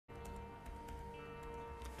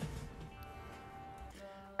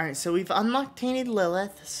Alright, so we've unlocked Tainted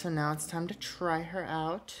Lilith, so now it's time to try her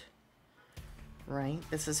out. Right,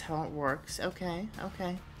 this is how it works. Okay,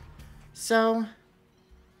 okay. So,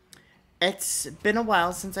 it's been a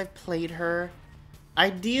while since I've played her.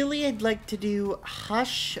 Ideally, I'd like to do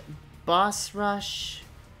Hush, Boss Rush,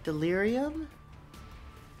 Delirium,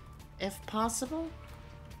 if possible.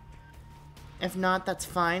 If not, that's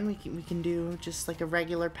fine. We can do just like a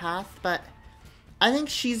regular path, but I think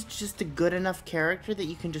she's just a good enough character that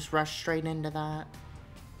you can just rush straight into that.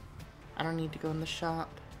 I don't need to go in the shop.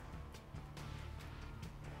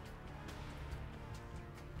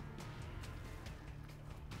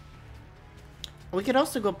 We could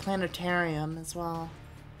also go planetarium as well,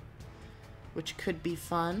 which could be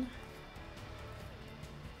fun.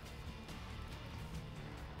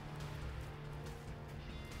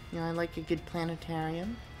 You know, I like a good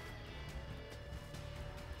planetarium.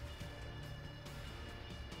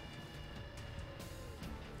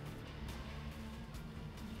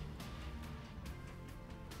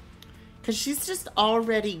 Because she's just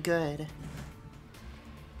already good.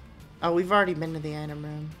 Oh, we've already been to the item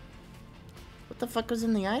room. What the fuck was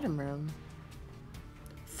in the item room?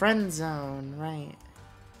 Friend zone, right.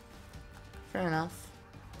 Fair enough.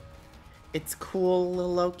 It's cool,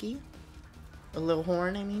 little Loki. A little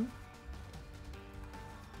horn, I mean.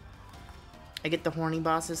 I get the horny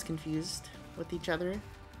bosses confused with each other.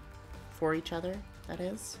 For each other, that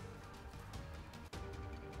is.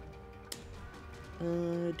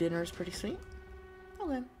 Dinner is pretty sweet.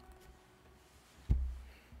 Okay.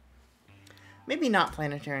 Maybe not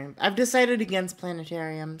planetarium. I've decided against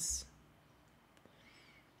planetariums.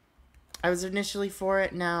 I was initially for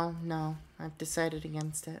it. Now, no. I've decided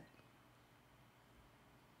against it.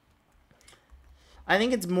 I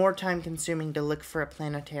think it's more time consuming to look for a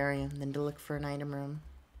planetarium than to look for an item room.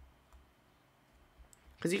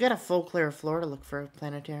 Because you got a full clear floor to look for a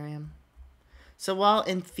planetarium. So while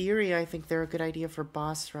in theory I think they're a good idea for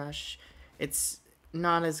boss rush, it's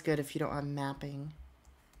not as good if you don't have mapping.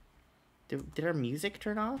 Did our music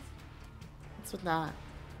turn off? What's with that?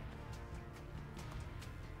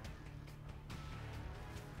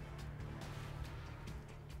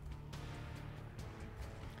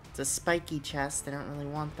 It's a spiky chest. I don't really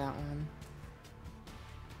want that one.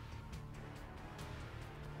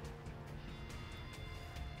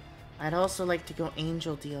 I'd also like to go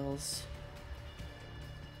angel deals.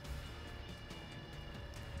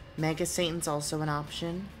 Mega Satan's also an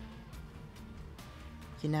option.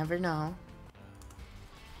 You never know.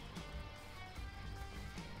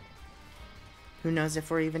 Who knows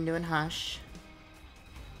if we're even doing Hush.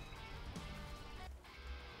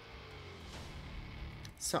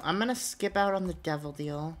 So I'm gonna skip out on the devil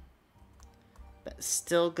deal, but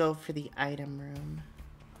still go for the item room.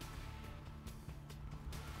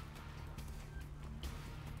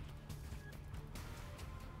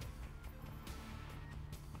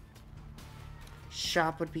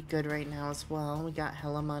 Shop would be good right now as well. We got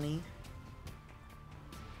hella money.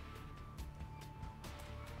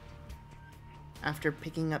 After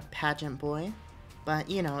picking up Pageant Boy. But,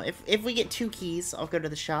 you know, if we get 2 keys, I'll go to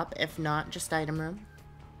the shop. If not, just item room.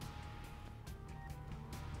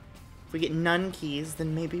 If we get none keys,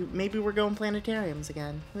 then maybe we're going planetariums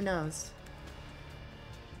again. Who knows?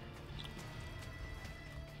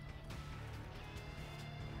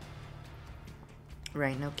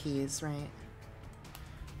 Right, no keys, right.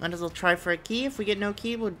 Might as well try for a key. If we get no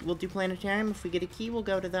key, we'll do planetarium. If we get a key, we'll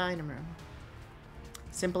go to the item room.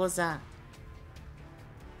 Simple as that.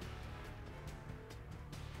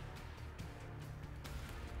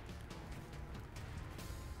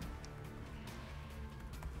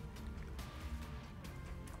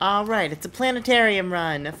 Alright, it's a planetarium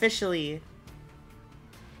run, officially.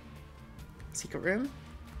 Secret room?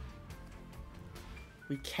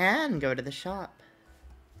 We can go to the shop.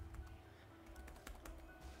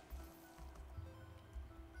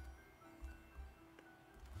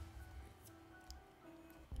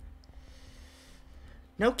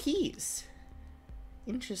 No keys.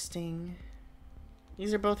 Interesting.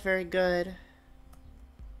 These are both very good.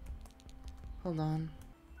 Hold on.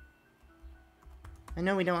 I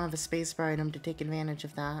know we don't have a spacebar item to take advantage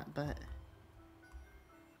of that, but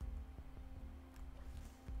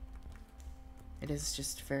it is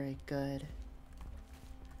just very good.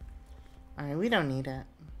 Alright, we don't need it.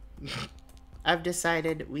 I've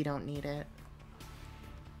decided we don't need it.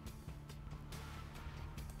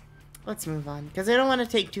 Let's move on, because I don't want to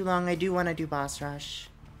take too long. I do want to do boss rush.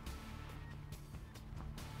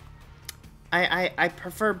 I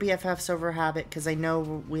prefer BFFs over Habit, because I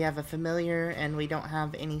know we have a familiar and we don't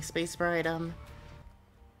have any spacebar item.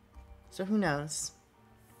 So who knows?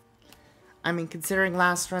 I mean, considering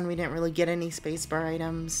last run we didn't really get any spacebar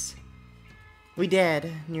items. We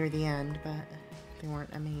did near the end, but they weren't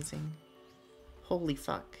amazing. Holy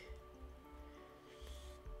fuck.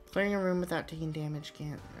 Clearing a room without taking damage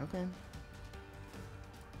can't. Okay.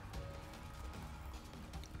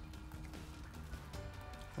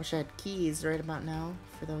 Wish I had keys right about now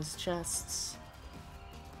for those chests.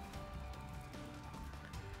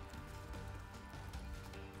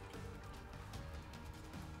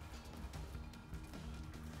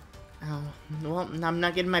 Oh, well, I'm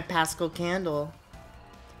not getting my Pascal candle.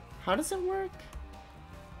 How does it work?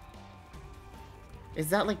 Is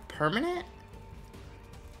that like permanent?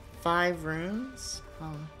 5 rooms?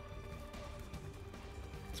 Oh.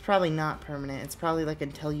 It's probably not permanent. It's probably like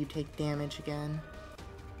until you take damage again.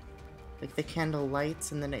 Like the candle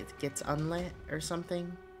lights and then it gets unlit or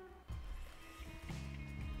something.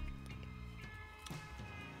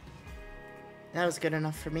 That was good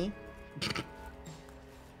enough for me.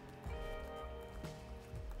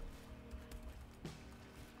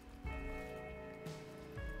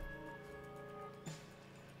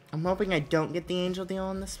 I'm hoping I don't get the angel deal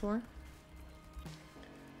on this floor.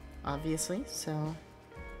 Obviously, so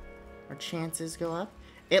our chances go up.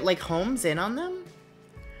 It like homes in on them?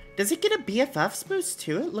 Does it get a BFFs boost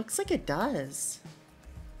too? It looks like it does.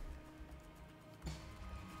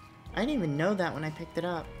 I didn't even know that when I picked it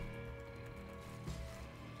up.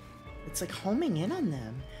 It's like homing in on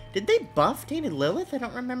them. Did they buff Tainted Lilith? I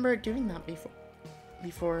don't remember it doing that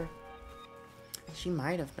before. She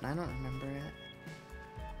might have, but I don't remember it.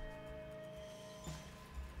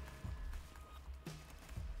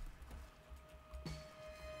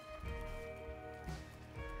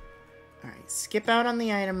 Alright, skip out on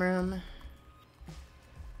the item room.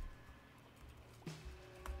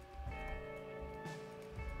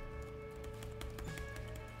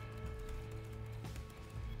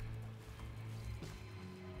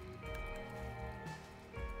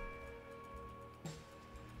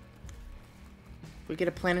 If we get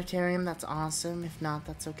a planetarium, that's awesome. If not,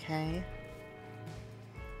 that's okay.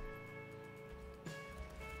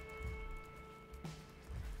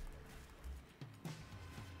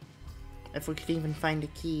 If we could even find a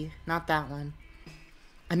key. Not that one.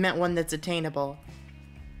 I meant one that's attainable.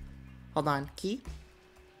 Hold on. Key?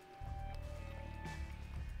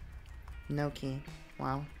 No key.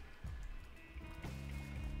 Wow.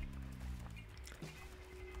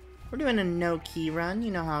 We're doing a no key run.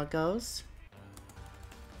 You know how it goes.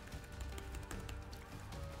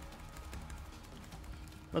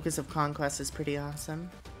 Locus of Conquest is pretty awesome.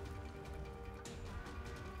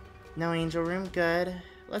 No angel room. Good.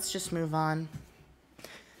 Let's just move on.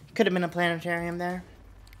 Could have been a planetarium there.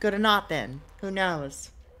 Could have not been. Who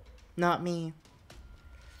knows? Not me.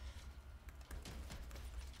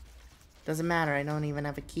 Doesn't matter. I don't even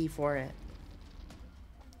have a key for it.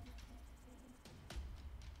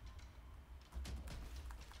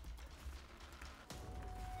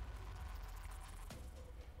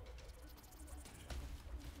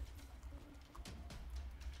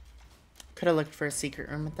 Could have looked for a secret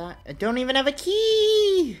room with that. I don't even have a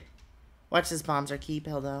key! Watch this bombs are key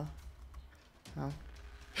pill, though. Oh.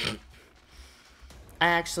 I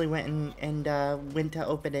actually went and went to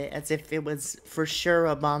open it as if it was for sure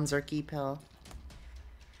a bombs or key pill.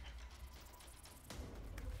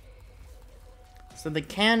 So the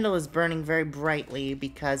candle is burning very brightly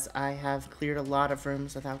because I have cleared a lot of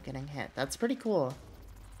rooms without getting hit. That's pretty cool.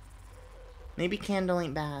 Maybe candle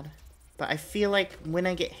ain't bad. But I feel like when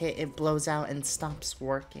I get hit, it blows out and stops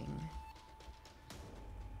working.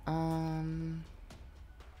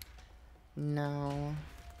 No.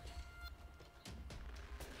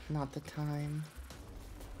 Not the time.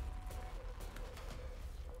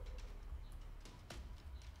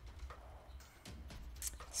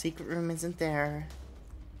 Secret room isn't there.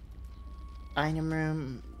 Item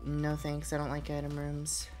room, no thanks, I don't like item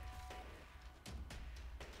rooms.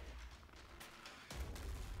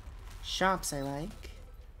 Shops I like.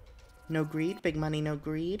 No greed, big money, no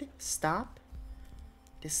greed. Stop.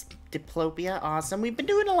 Diplopia, awesome. We've been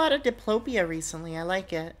doing a lot of Diplopia recently, I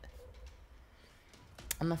like it.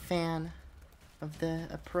 I'm a fan of the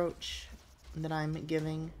approach that I'm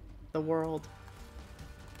giving the world.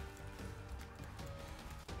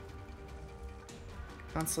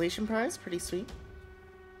 Constellation prize, pretty sweet.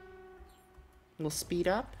 We'll speed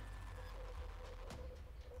up.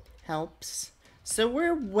 Helps. So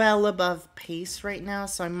we're well above pace right now,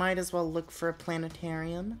 so I might as well look for a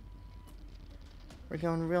planetarium. We're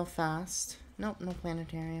going real fast. Nope, no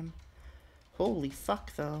planetarium. Holy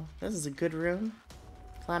fuck, though. This is a good room.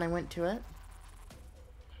 Glad I went to it.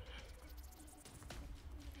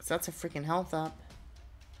 'Cause that's a freaking health up.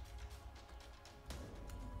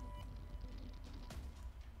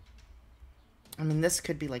 I mean, this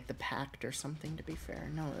could be like the Pact or something, to be fair.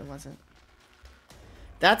 No, it wasn't.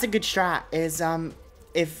 That's a good strat, is,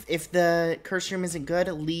 if the curse room isn't good,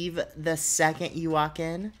 leave the second you walk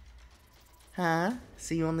in. Huh?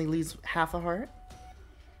 So you only lose half a heart?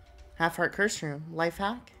 Half heart curse room. Life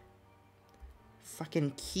hack?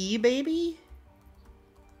 Fucking key, baby?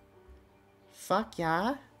 Fuck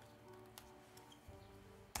yeah.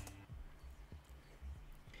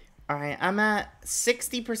 Alright, I'm at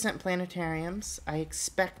 60% planetariums. I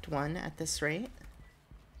expect one at this rate.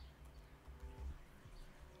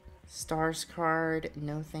 Stars card,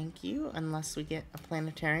 no thank you, unless we get a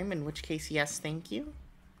planetarium, in which case, yes, thank you.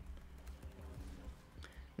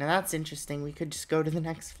 Now that's interesting. We could just go to the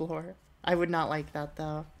next floor. I would not like that,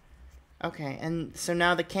 though. Okay, and so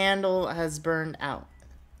now the candle has burned out.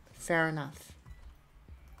 Fair enough.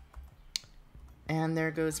 And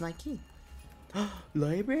there goes my key.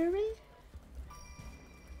 Library?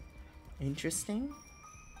 Interesting.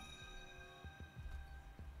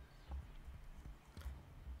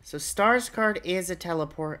 So Stars card is a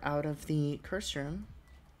teleport out of the curse room.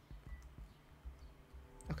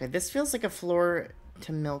 Okay, this feels like a floor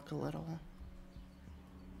to milk a little.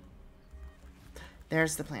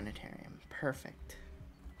 There's the planetarium. Perfect.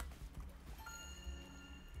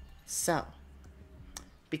 So,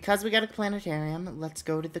 because we got a planetarium, let's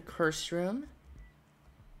go to the curse room.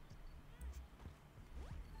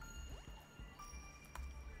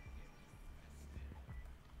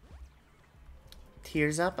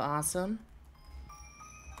 Tears up, awesome.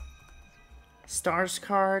 Stars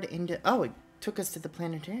card into... Oh, it took us to the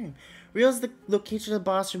planetarium. Reveals the location of the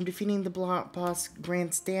boss room. Defeating the boss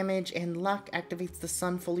grants damage and luck. Activates the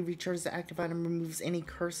sun. Fully recharges the active item. Removes any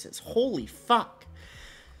curses. Holy fuck.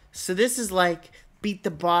 So this is like beat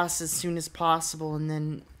the boss as soon as possible and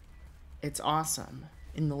then it's awesome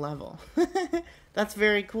in the level. That's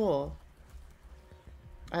very cool.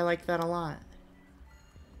 I like that a lot.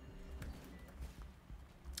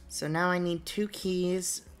 So now I need 2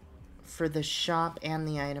 keys for the shop and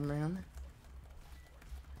the item room.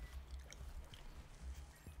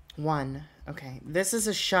 1. Okay, this is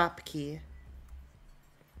a shop key.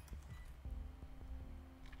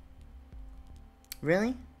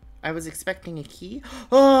 Really? I was expecting a key.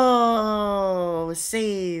 Oh, it was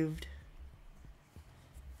saved.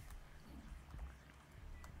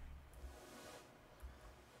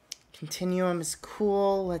 Continuum is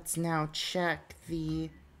cool. Let's now check the...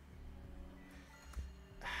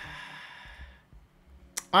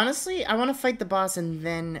 Honestly, I want to fight the boss and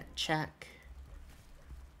then check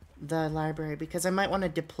the library, because I might want a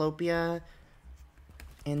diplopia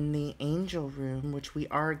in the angel room, which we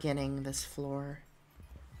are getting this floor.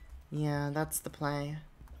 Yeah, that's the play.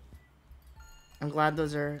 I'm glad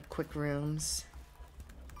those are quick rooms.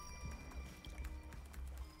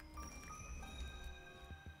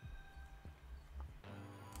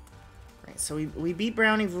 Right, so we beat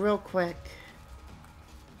Brownie real quick.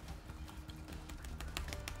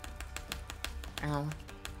 Ow.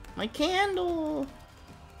 My candle!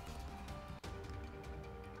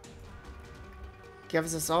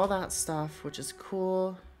 Gives us all that stuff, which is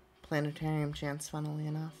cool. Planetarium chance, funnily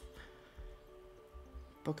enough.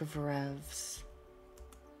 Book of Revs.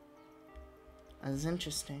 That is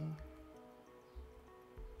interesting.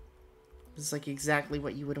 It's like exactly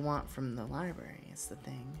what you would want from the library, is the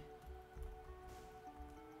thing.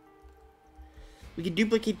 We could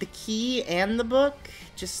duplicate the key and the book,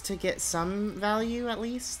 just to get some value, at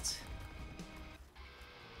least.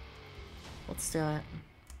 Let's do it.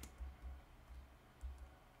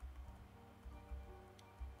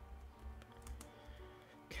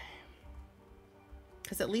 Okay.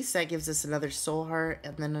 Because at least that gives us another soul heart,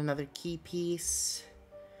 and then another key piece.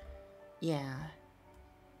 Yeah.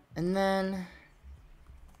 And then...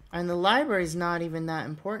 And the library's not even that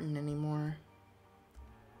important anymore.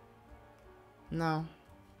 No.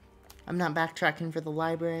 I'm not backtracking for the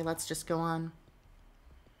library. Let's just go on.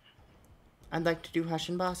 I'd like to do Hush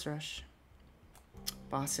and Boss Rush.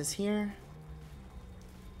 Boss is here.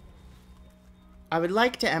 I would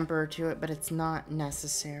like to Emperor to it, but it's not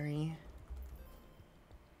necessary.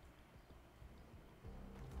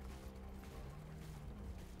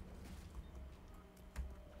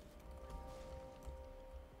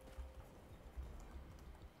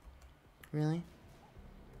 Really?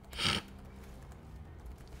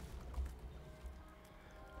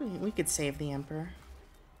 We could save the Emperor.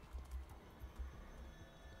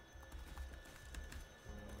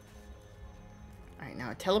 Alright, now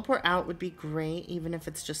a teleport out would be great, even if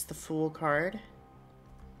it's just the Fool card.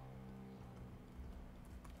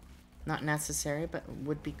 Not necessary, but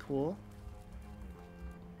would be cool.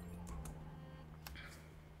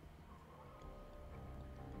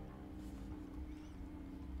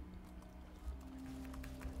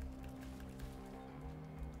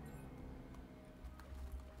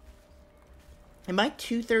 Am I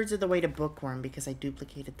 2/3 of the way to bookworm because I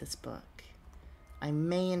duplicated this book? I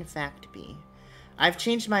may in fact be. I've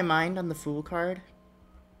changed my mind on the Fool card.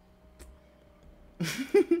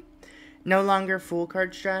 No longer Fool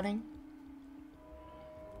card stratting.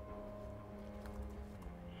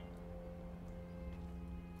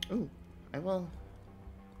 Ooh, I will.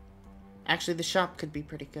 Actually, the shop could be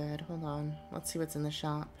pretty good. Hold on. Let's see what's in the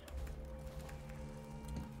shop.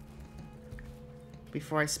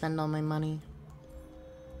 Before I spend all my money.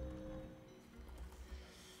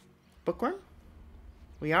 Bookworm?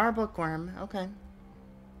 We are a bookworm. Okay.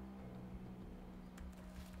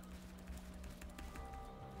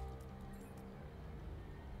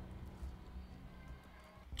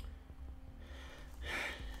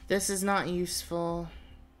 This is not useful.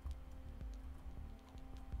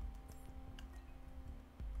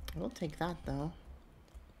 We'll take that, though.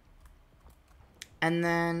 And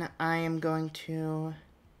then I am going to...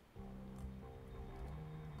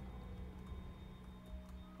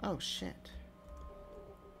 Oh, shit.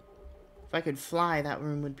 If I could fly, that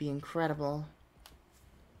room would be incredible.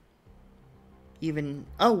 Even...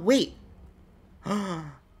 Oh, wait!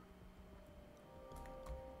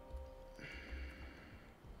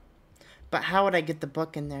 But how would I get the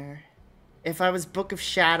book in there? If I was Book of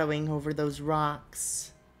Shadowing over those rocks...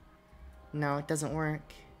 No, it doesn't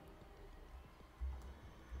work.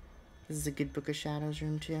 This is a good Book of Shadows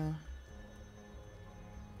room, too.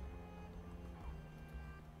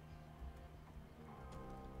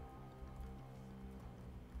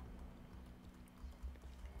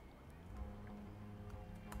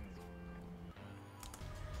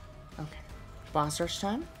 Okay. Boss rush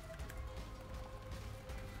time.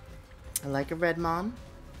 I like a red mom.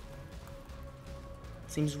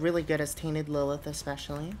 Seems really good as Tainted Lilith,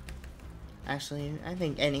 especially. Actually, I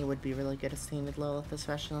think any would be really good as Tainted Lilith,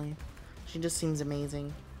 especially. She just seems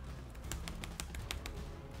amazing.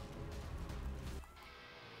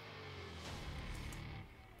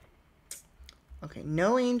 Okay,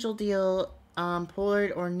 no angel deal.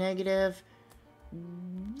 Polaroid or negative.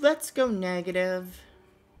 Let's go negative.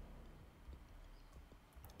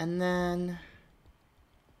 And then...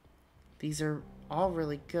 These are all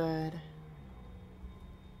really good.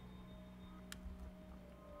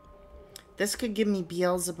 This could give me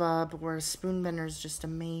Beelzebub, whereas Spoonbender is just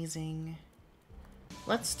amazing.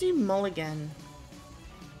 Let's do Mulligan.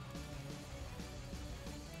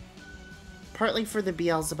 Partly for the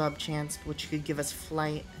Beelzebub chance, which could give us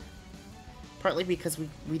flight. Partly because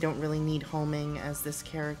we don't really need homing as this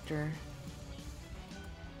character.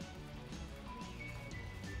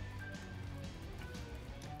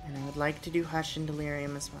 And I would like to do Hush and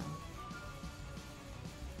Delirium as well.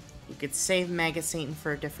 We could save Mega Satan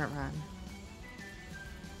for a different run.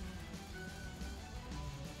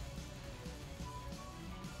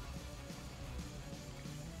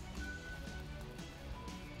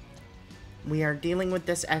 We are dealing with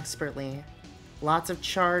this expertly. Lots of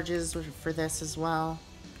charges for this as well.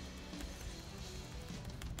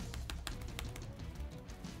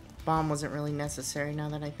 Bomb wasn't really necessary now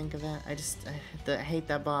that I think of it. I hate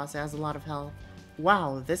that boss. It has a lot of health.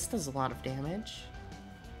 Wow, this does a lot of damage.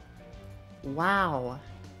 Wow.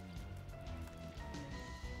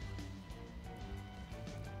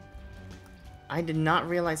 I did not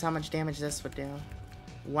realize how much damage this would do.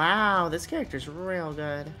 Wow, this character's real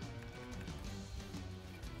good.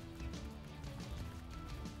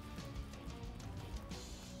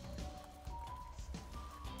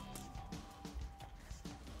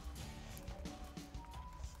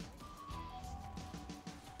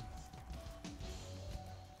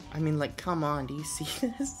 I mean, like, come on, do you see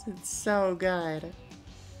this? It's so good.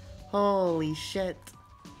 Holy shit.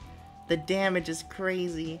 The damage is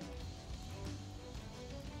crazy.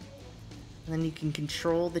 And then you can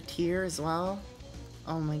control the tier as well.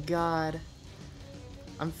 Oh my god.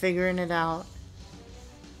 I'm figuring it out.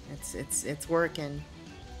 It's working.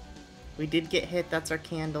 We did get hit, that's our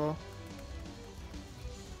candle.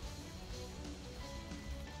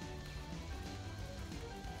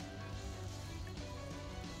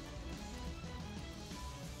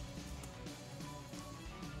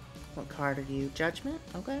 What card are you? Judgment?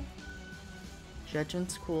 Okay.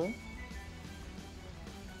 Judgment's cool.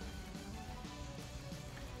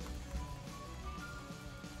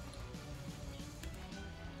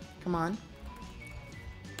 Come on.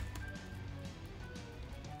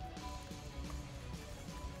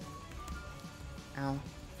 Ow.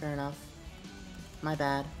 Fair enough. My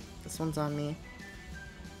bad. This one's on me.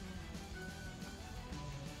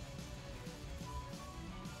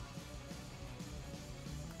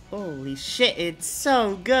 Holy shit, it's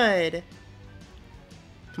so good!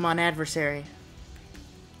 Come on, adversary.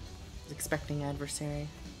 expecting adversary.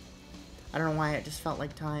 I don't know why, it just felt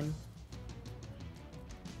like time.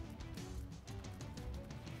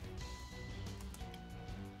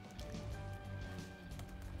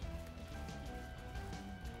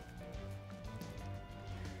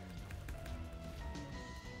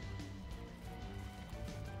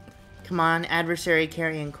 Come on, adversary,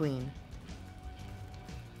 carrying queen.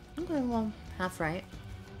 Okay, well, half right.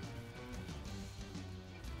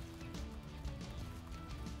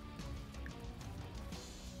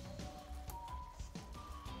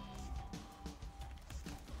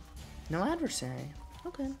 No adversary.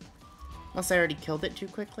 Okay. Unless I already killed it too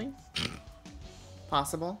quickly.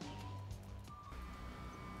 Possible.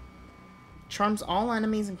 Charms all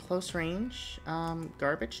enemies in close range.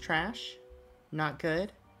 Garbage, trash. Not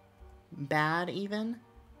good. Bad, even.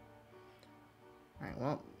 Alright,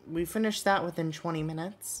 well, we finished that within 20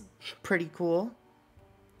 minutes. Pretty cool.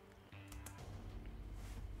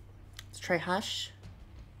 Let's try Hush.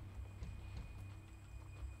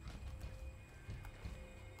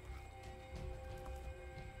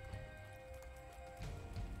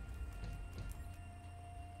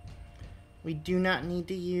 We do not need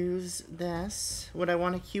to use this. Would I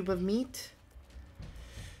want a cube of meat?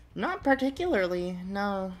 Not particularly,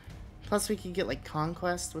 no. Plus we could get like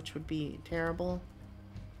Conquest, which would be terrible.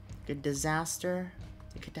 Good Disaster.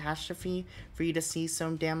 A catastrophe. For you to see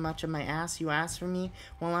so damn much of my ass. You asked for me.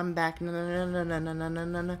 Well, I'm back.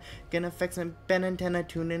 Gonna fix my Ben antenna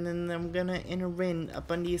tuning, and I'm gonna enter in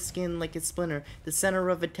up under your skin like a splinter. The center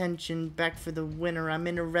of attention. Back for the winner. I'm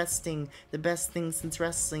interesting. The best thing since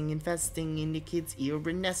wrestling. Infesting in your kid's ear.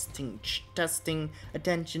 Nesting. Testing.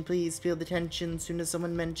 Attention, please. Feel the tension. Soon as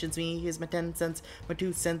someone mentions me. Here's my 10 cents. My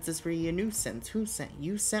 2 cents is for you. Nuisance. Who sent?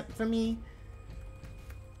 You sent for me?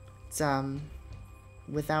 It's,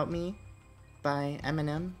 Without Me by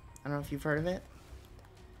Eminem. I don't know if you've heard of it.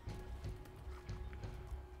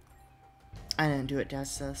 I didn't do it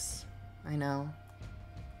justice. I know.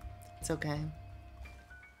 It's okay.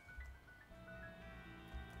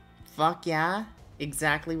 Fuck yeah.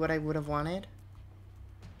 Exactly what I would have wanted.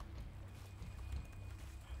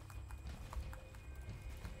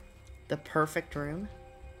 The perfect room.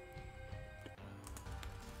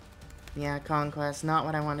 Yeah, Conquest. Not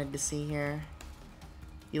what I wanted to see here.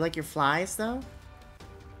 You like your flies, though?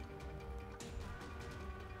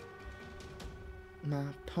 My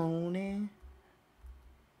pony.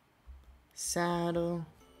 Saddle.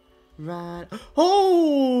 Ride.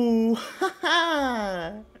 Oh!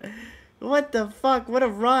 What the fuck? What a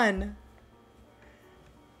run.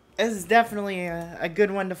 This is definitely a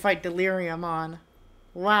good one to fight Delirium on.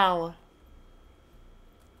 Wow.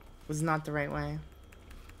 Was not the right way.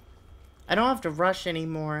 I don't have to rush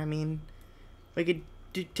anymore. I mean, we could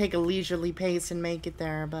take a leisurely pace and make it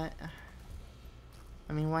there, but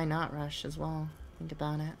I mean, why not rush as well? Think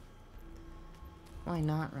about it. Why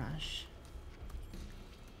not rush?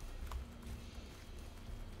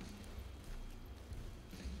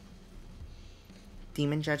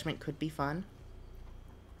 Demon Judgment could be fun.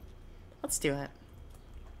 Let's do it.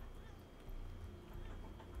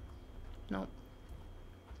 Nope.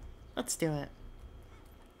 Let's do it.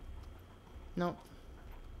 Nope.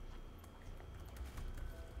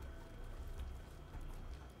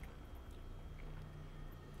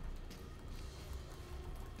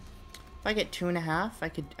 If I get 2.5,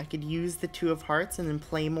 I could use the 2 of Hearts and then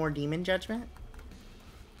play more Demon Judgment.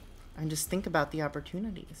 And just think about the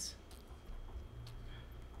opportunities.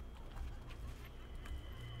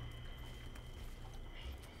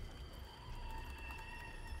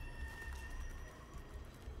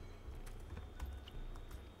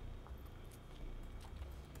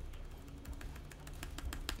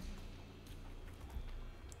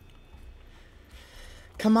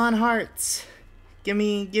 Come on, Hearts. Give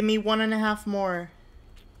me 1.5 more.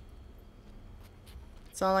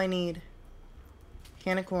 That's all I need.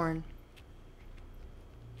 Can of corn.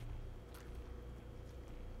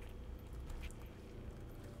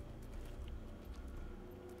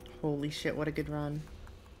 Holy shit, what a good run.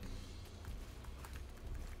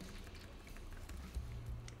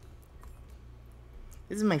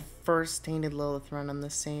 This is my first Tainted Lilith run on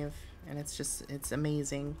this save, and it's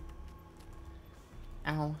amazing.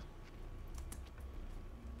 Ow.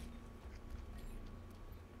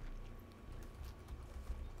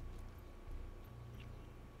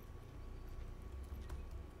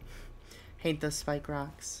 Hate those spike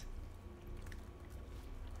rocks.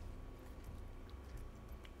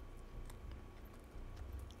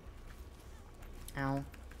 Ow.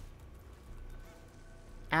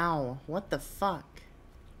 Ow. What the fuck?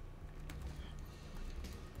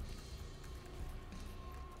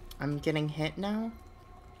 I'm getting hit now?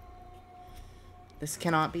 This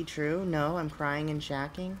cannot be true. No, I'm crying and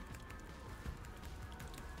shacking.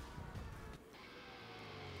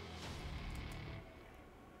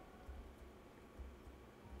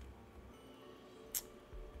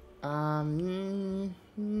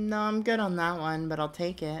 No, I'm good on that one, but I'll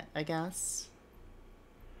take it, I guess.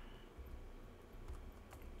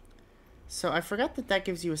 So I forgot that that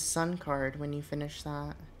gives you a sun card when you finish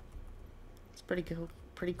that. It's pretty cool.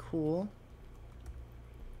 Pretty cool.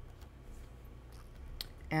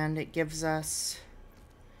 And it gives us...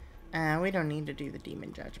 we don't need to do the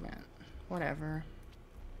Demon Judgment. Whatever.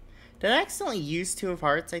 Did I accidentally use 2 of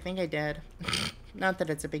Hearts? I think I did. Not that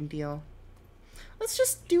it's a big deal. Let's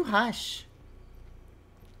just do Hush.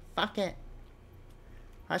 Fuck it.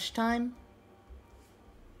 Hush time?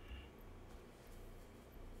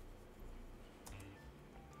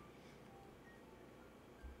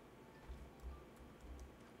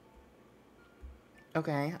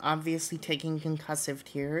 Okay, obviously taking concussive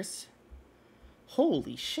tears.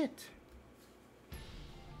 Holy shit.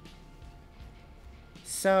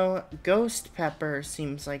 So, Ghost Pepper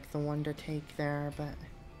seems like the one to take there, but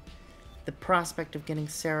the prospect of getting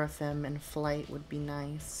Seraphim in flight would be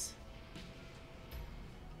nice.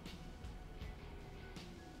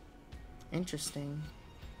 Interesting.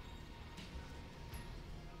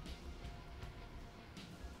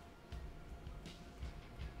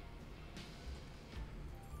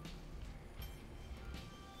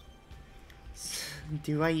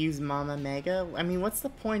 Do I use Mama Mega? I mean, what's the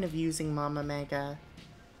point of using Mama Mega?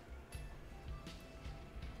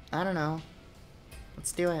 I don't know.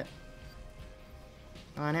 Let's do it.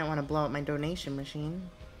 Oh, I didn't want to blow up my donation machine.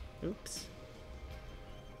 Oops.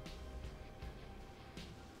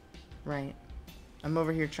 Right. I'm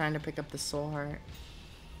over here trying to pick up the soul heart.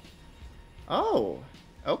 Oh!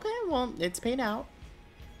 Okay, well, it's paid out.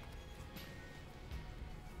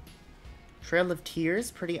 Trail of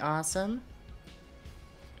Tears, pretty awesome.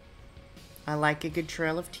 I like a good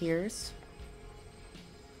Trail of Tears.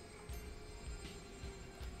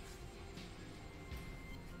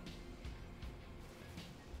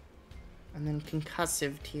 And then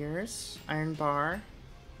Concussive Tears, Iron Bar.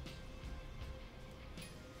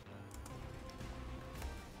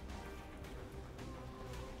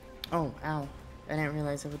 Oh, ow. I didn't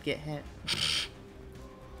realize I would get hit.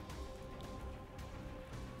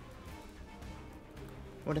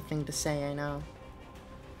 What a thing to say, I know.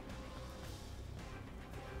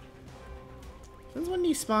 Since when do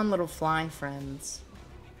you spawn little fly friends?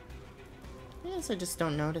 I guess I just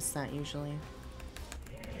don't notice that usually.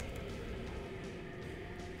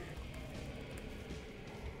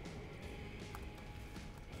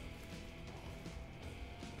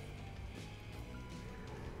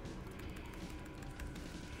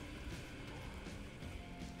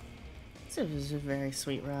 This is a very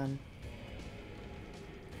sweet run.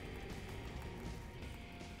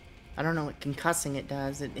 I don't know what concussing it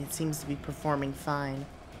does. It seems to be performing fine.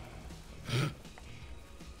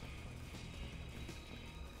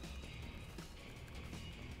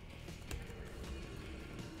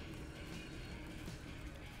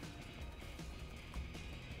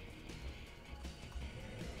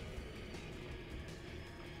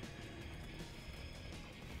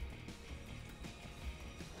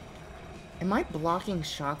 Am I blocking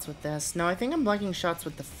shots with this? No, I think I'm blocking shots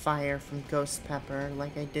with the fire from Ghost Pepper,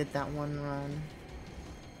 like I did that one run.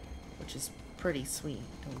 Which is pretty sweet,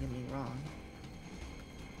 don't get me wrong.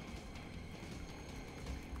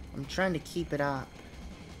 I'm trying to keep it up.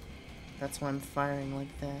 That's why I'm firing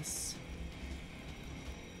like this.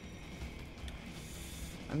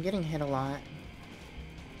 I'm getting hit a lot.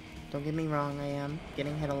 Don't get me wrong, I am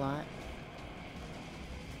getting hit a lot.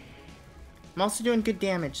 I'm also doing good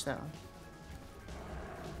damage, though.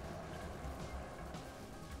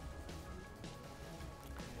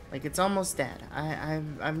 Like, it's almost dead.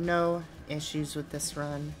 I've no issues with this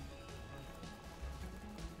run.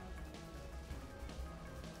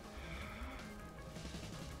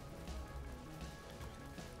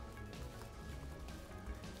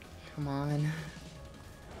 Come on.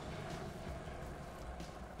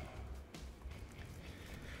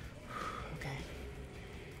 Okay.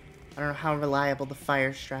 I don't know how reliable the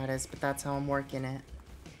fire strat is, but that's how I'm working it.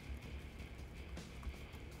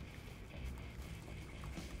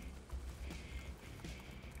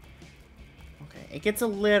 It gets a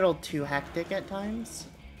little too hectic at times.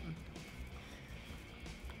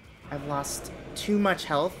 I've lost too much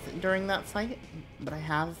health during that fight, but I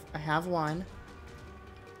have won.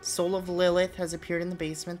 Soul of Lilith has appeared in the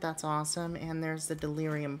basement. That's awesome. And there's the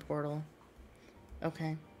Delirium portal.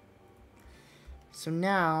 Okay. So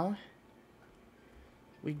now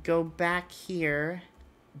we go back here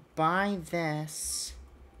buy this.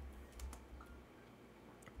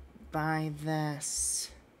 Buy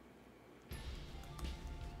this.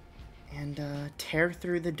 And tear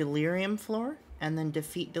through the delirium floor and then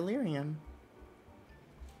defeat delirium.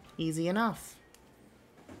 Easy enough.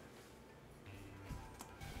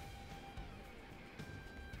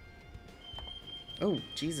 Oh,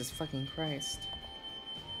 Jesus fucking Christ.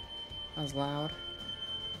 That was loud.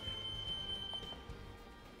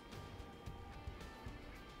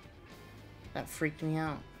 That freaked me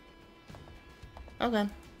out. Okay.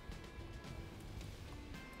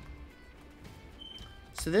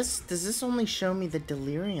 So does this only show me the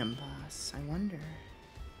delirium boss? I wonder.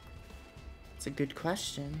 It's a good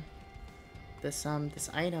question. This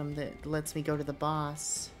item that lets me go to the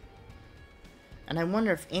boss. And I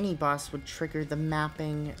wonder if any boss would trigger the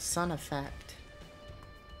mapping sun effect.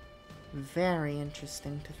 Very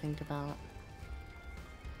interesting to think about.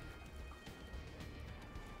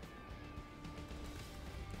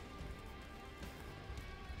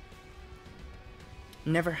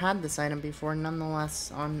 Never had this item before,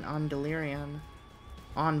 nonetheless, on Delirium.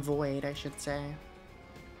 On Void, I should say.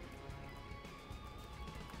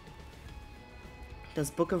 Does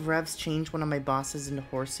Book of Revs change one of my bosses into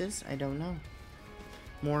horses? I don't know.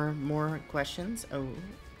 More questions? Oh.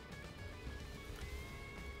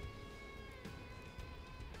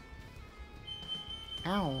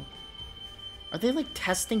 Ow. Are they, like,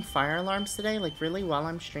 testing fire alarms today? Like, really? While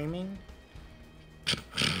I'm streaming?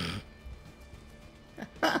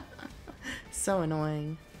 So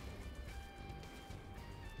annoying.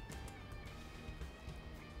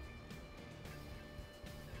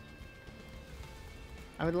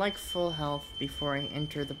 I would like full health before I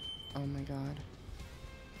enter the... Oh my god.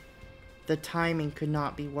 The timing could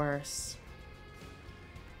not be worse.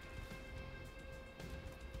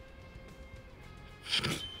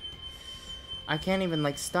 I can't even,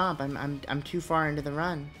 like, stop. I'm too far into the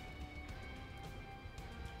run.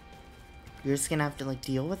 You're just gonna have to, like,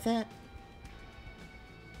 deal with it?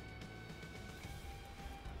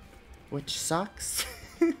 Which sucks.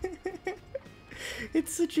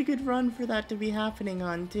 It's such a good run for that to be happening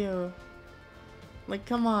on, too. Like,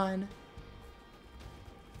 come on.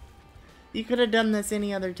 You could have done this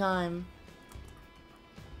any other time.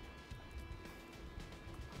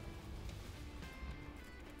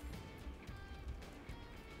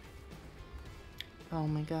 Oh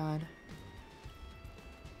my god.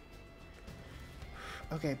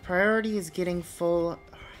 Okay, priority is getting full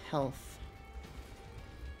health.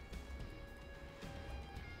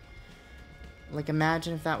 Like,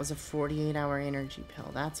 imagine if that was a 48-hour energy pill.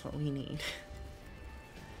 That's what we need.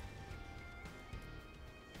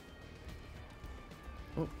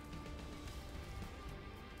 Oh.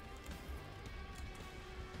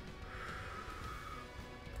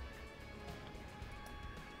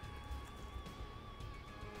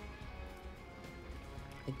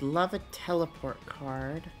 I'd love a teleport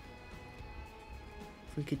card.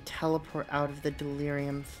 If we could teleport out of the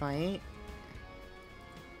delirium fight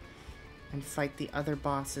and fight the other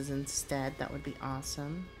bosses instead, that would be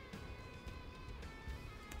awesome.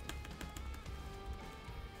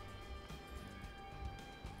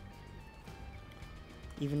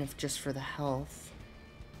 Even if just for the health.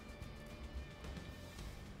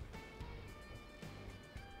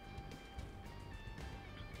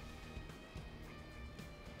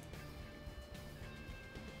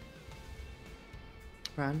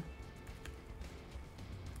 Run.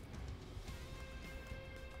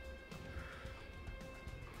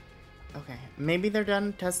 Okay, maybe they're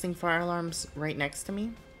done testing fire alarms right next to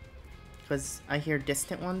me, because I hear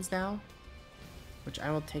distant ones now, which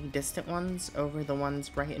I will take distant ones over the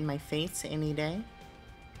ones right in my face any day.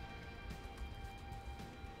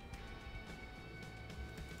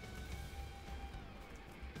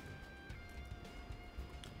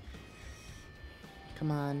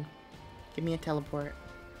 Come on, give me a teleport.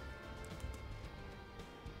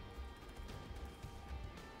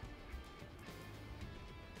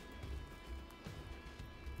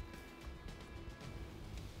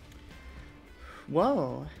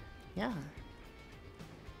 Whoa, yeah.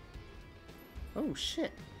 Oh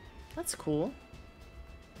shit, that's cool.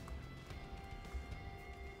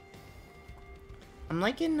 I'm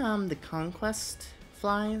liking the conquest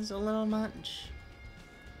flies a little much.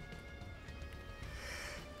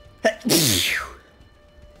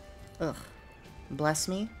 Ugh. Bless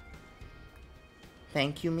me.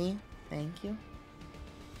 Thank you, me. Thank you.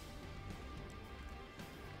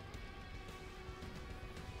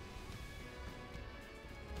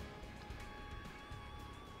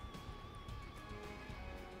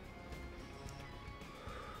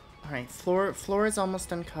 Alright, floor is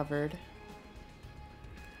almost uncovered.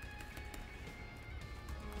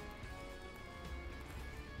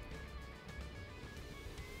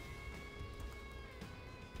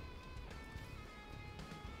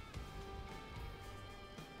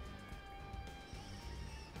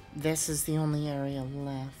 This is the only area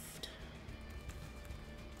left.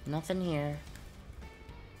 Nothing here.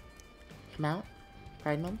 Come out.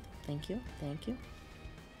 Pride Month. Thank you. Thank you.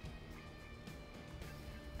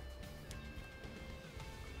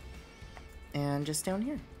 And just down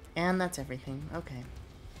here. And that's everything. Okay.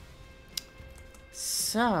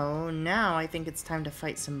 So, now I think it's time to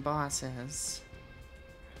fight some bosses.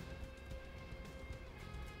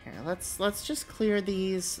 Here, let's just clear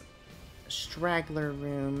these straggler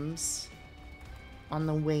rooms on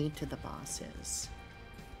the way to the bosses.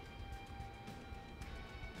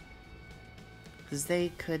 Because they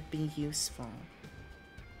could be useful.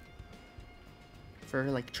 For,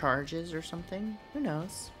 like, charges or something. Who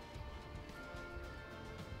knows?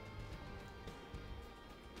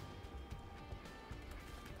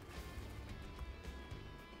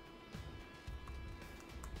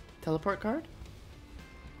 Teleport card?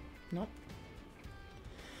 Nope.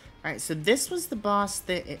 Alright, so this was the boss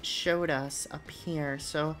that it showed us up here.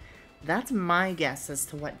 So that's my guess as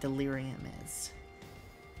to what Delirium is.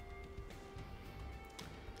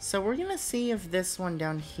 So we're gonna see if this one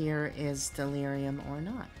down here is Delirium or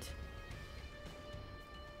not.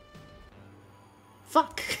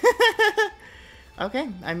 Fuck! Okay,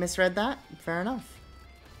 I misread that. Fair enough.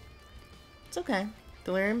 It's okay.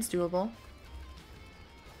 Delirium's doable.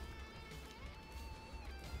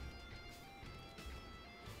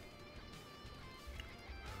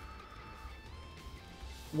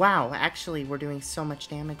 Wow, actually, we're doing so much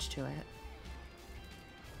damage to it.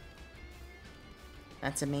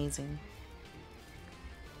 That's amazing.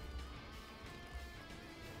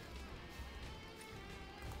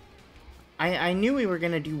 I knew we were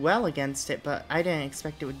going to do well against it, but I didn't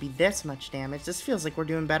expect it would be this much damage. This feels like we're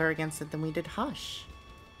doing better against it than we did Hush.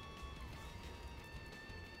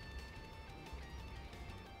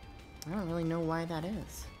 I don't really know why that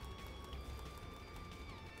is.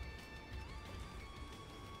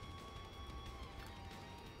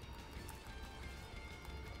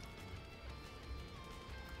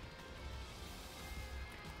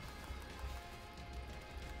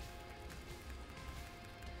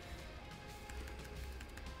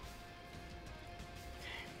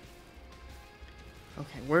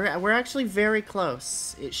 Okay, we're actually very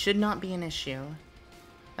close. It should not be an issue.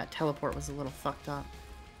 That teleport was a little fucked up.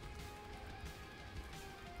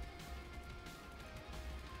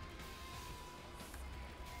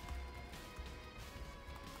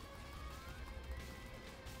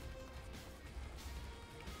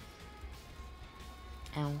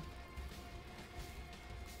 Ow.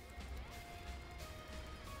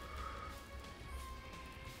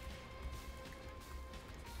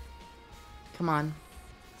 Come on.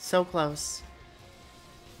 So close.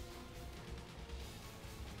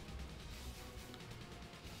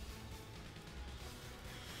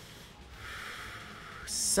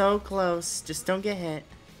 So close. Just don't get hit.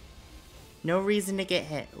 No reason to get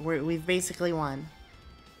hit. We've basically won.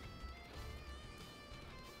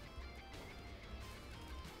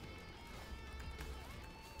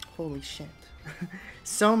 Holy shit.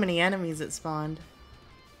 So many enemies that spawned.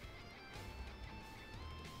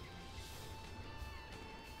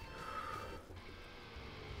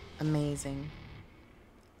 Amazing.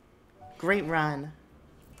 Great run.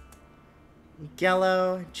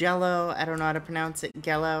 Jello, I don't know how to pronounce it.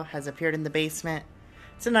 Gello has appeared in the basement.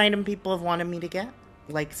 It's an item people have wanted me to get,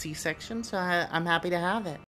 like C-section, so I'm happy to have it.